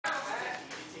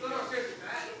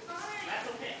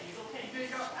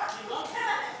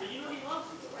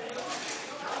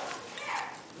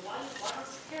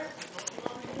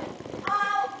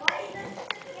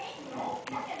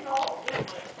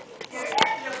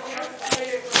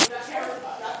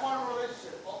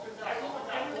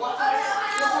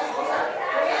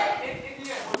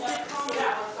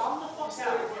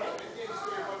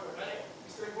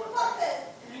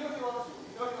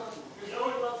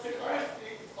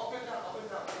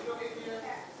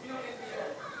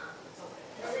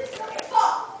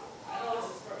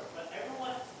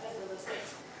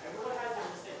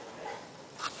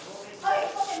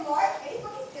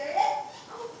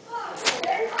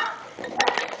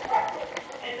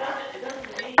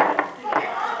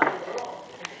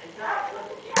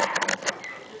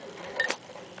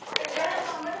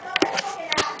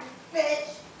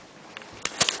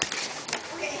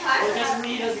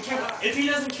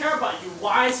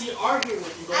why is he arguing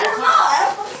with you the I whole don't know.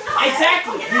 time? I don't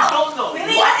fucking know. Exactly. You don't know.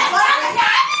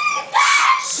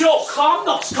 So calm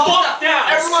the fuck down.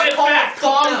 Everyone Sit back.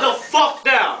 Calm the fuck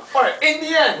down. Alright, in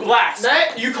the end, Relax.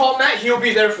 Matt, you call Matt, he'll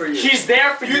be there for you. He's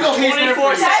there for you. You know he's there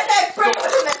for you.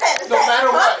 No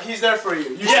matter what, he's there for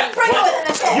you. Yeah.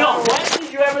 Yo, when did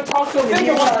you ever talk to him and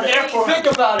he wasn't there for you? Think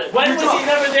about it. When was he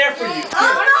never there for you? I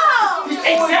don't know.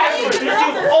 Exactly. Because he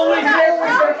was always there for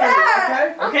you.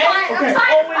 Okay? Okay? He's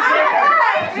always there for you.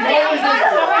 He always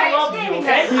fucking loves you,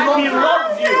 okay? He loves you. He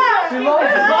loves you. He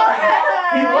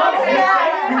loves you, okay?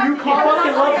 You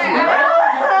fucking loves you, right?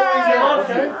 He loves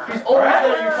you. He's always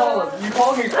there, you call him. You call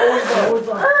him, he's always there.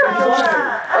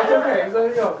 It's okay, there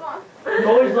you go. He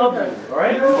always loves you,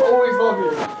 alright? He will always love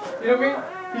you. You know what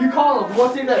I mean? You call him,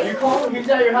 what's he there? You call him, he's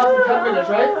at your house in 10 minutes,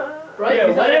 right? Right? Yeah,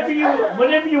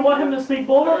 whenever you want him to sleep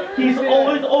over, he's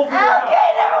always over your house.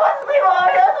 Okay, never want to sleep over.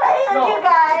 That's why I hate you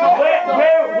guys.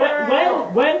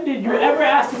 When did you ever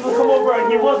ask him to come over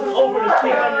and he wasn't over to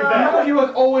sleep on your bed? No, he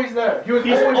was always there. He's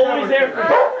always there for you.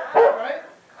 Right?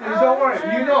 Don't worry.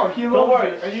 You know he loves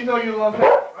you, and you know you love him,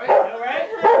 right? You alright?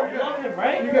 You love him,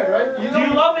 right? You good, right? Do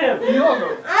you love him? You love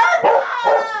him.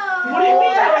 What do you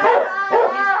mean?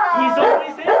 He's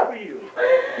always there for you.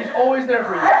 He's always there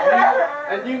for you,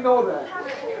 and you know that.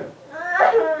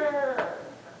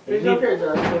 It's okay,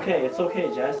 Jess. It's okay,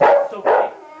 Jess. It's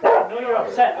okay. I know you're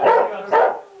upset.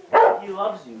 He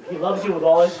loves you. He loves you with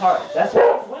all his heart. That's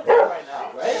what he's with you right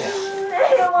now, right?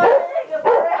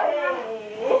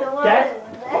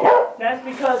 That's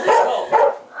because.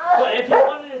 But if he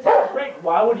wanted to take a break,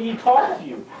 why would he talk to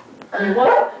you? He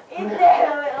wanted.